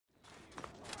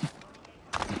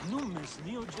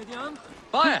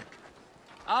Bayek!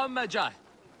 Al-Magi,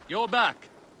 you're back.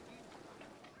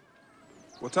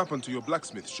 What happened to your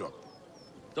blacksmith shop?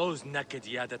 Those naked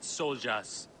yadded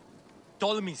soldiers.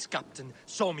 Ptolemy's captain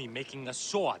saw me making a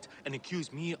sword and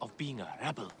accused me of being a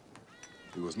rebel.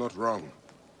 He was not wrong.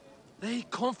 They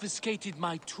confiscated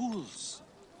my tools.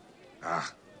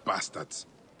 Ah, bastards.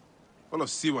 All of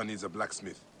Siwa needs a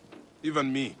blacksmith.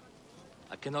 Even me.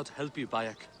 I cannot help you,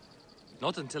 Bayek.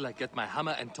 Not until I get my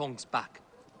hammer and tongs back.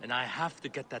 And I have to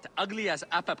get that ugly-ass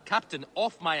Apap captain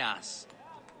off my ass.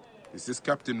 Is this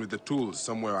captain with the tools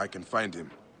somewhere I can find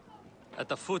him? At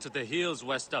the foot of the hills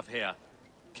west of here.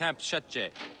 Camp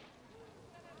Shetje.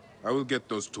 I will get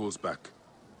those tools back,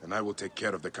 and I will take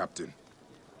care of the captain.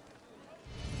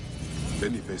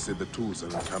 Benife said the tools are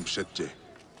in Camp Shetje.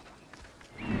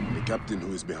 The captain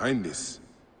who is behind this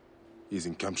is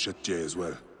in Camp Shetje as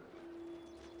well.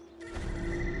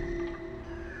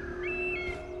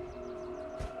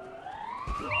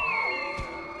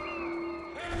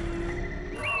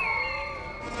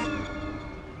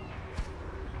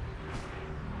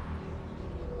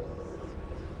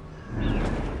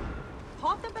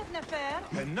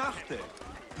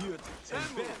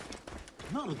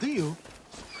 Not deal.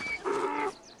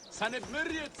 Sanet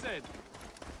Murriet said.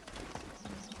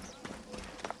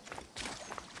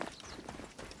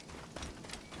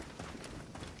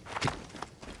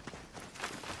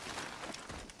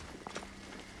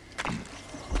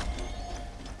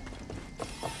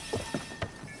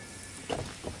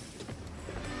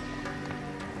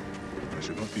 I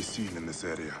should not be seen in this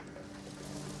area.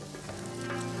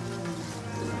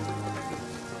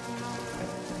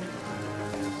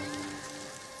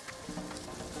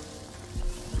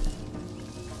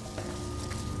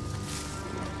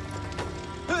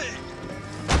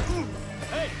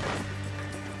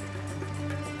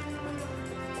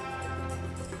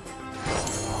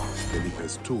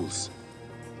 Benife's tools.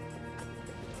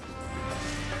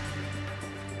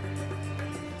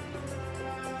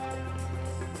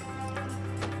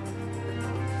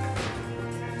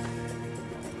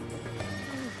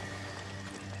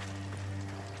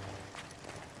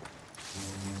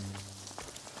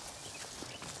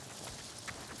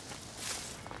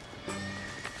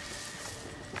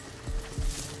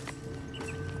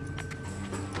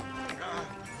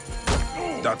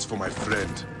 That's for my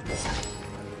friend.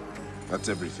 That's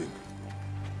everything.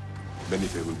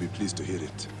 Benife will be pleased to hear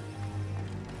it.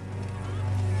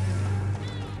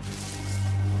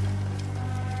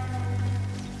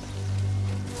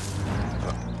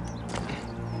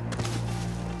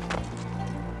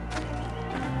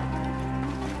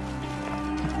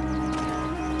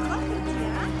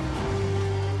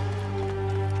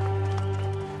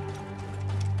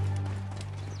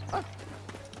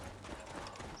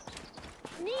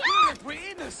 We're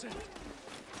innocent!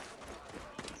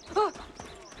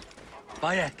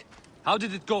 Bayek, how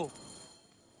did it go?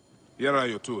 Here are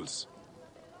your tools.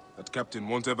 That captain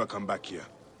won't ever come back here.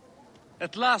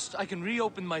 At last, I can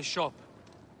reopen my shop.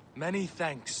 Many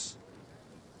thanks.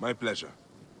 My pleasure.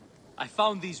 I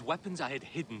found these weapons I had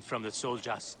hidden from the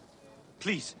soldiers.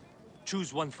 Please,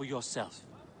 choose one for yourself.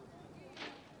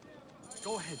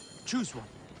 Go ahead, choose one.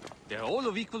 They're all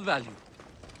of equal value.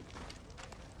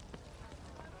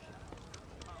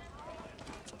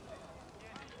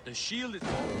 The shield is...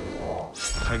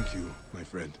 Thank you, my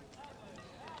friend.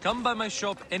 Come by my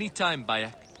shop anytime,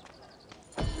 Bayek.